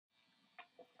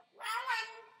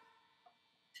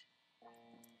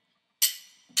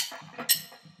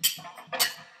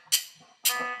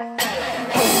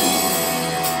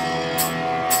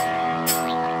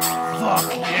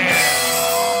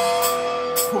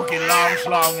fucking long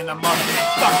schlong in the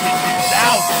motherfucking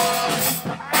south.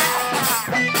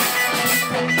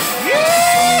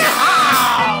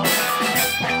 Yeehaw!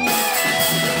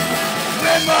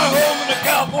 In my home in the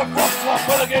Cowboy Fuckswamp,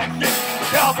 well, I get a kick.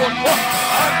 Cowboy Fuck.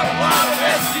 I got a lot of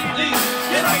STDs.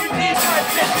 Get on your knees, my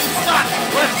bitches suck.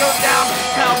 Let's go down to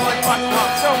Cowboy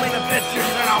Fuckswamp. Show me the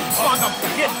bitches and I'll fuck them.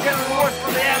 Get general rewards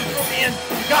from the amphibian.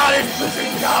 God is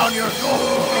pushing down your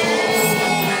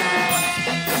soul.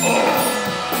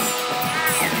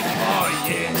 Oh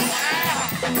yeah.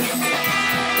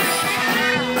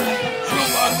 Through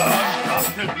my lungs,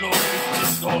 Dr. Glory,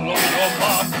 just all over your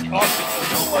mom's pocket.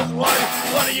 Who was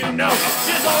what do you know?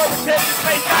 She's all over the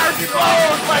face, out your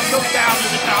clothes. Let's go down to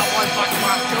the Cowboy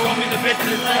Fuckswamp. Show me the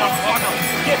bitches and I'll fuck them.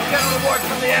 Get general rewards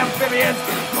from the amphibians.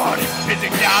 God is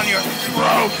pissing down your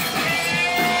throat.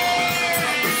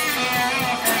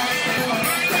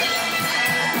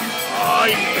 Oh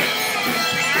yeah.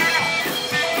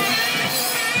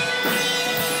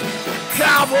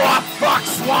 Cowboy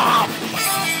Fuckswamp!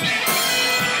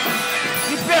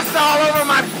 You pissed all over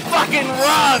my fucking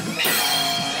rug!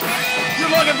 You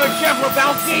looking for Jeff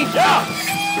Lebowski? Yeah!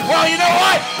 Well, you know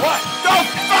what? What? Don't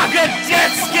fucking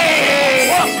jet ski!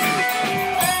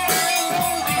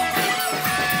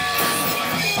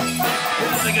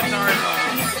 Where's the guitar going?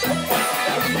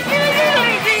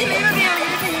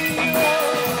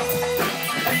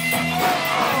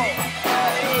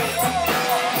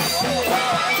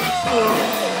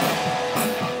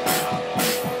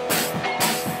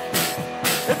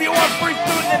 If you want free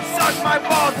food, then suck my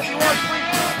balls. If you want free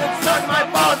food, then suck my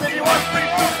balls. If you want free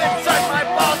food, then suck my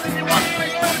balls. If you want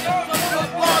free food, then suck my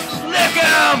balls. Lick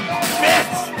 'em,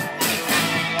 bitch!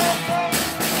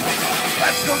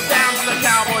 Let's go down to the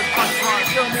Cowboy Fuckswamp.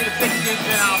 Show me the bitches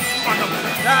and I'll fuck 'em.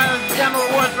 General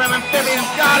rewards from amphibians.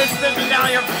 God is sticking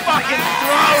down your fucking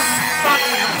throat,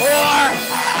 fucking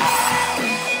whore!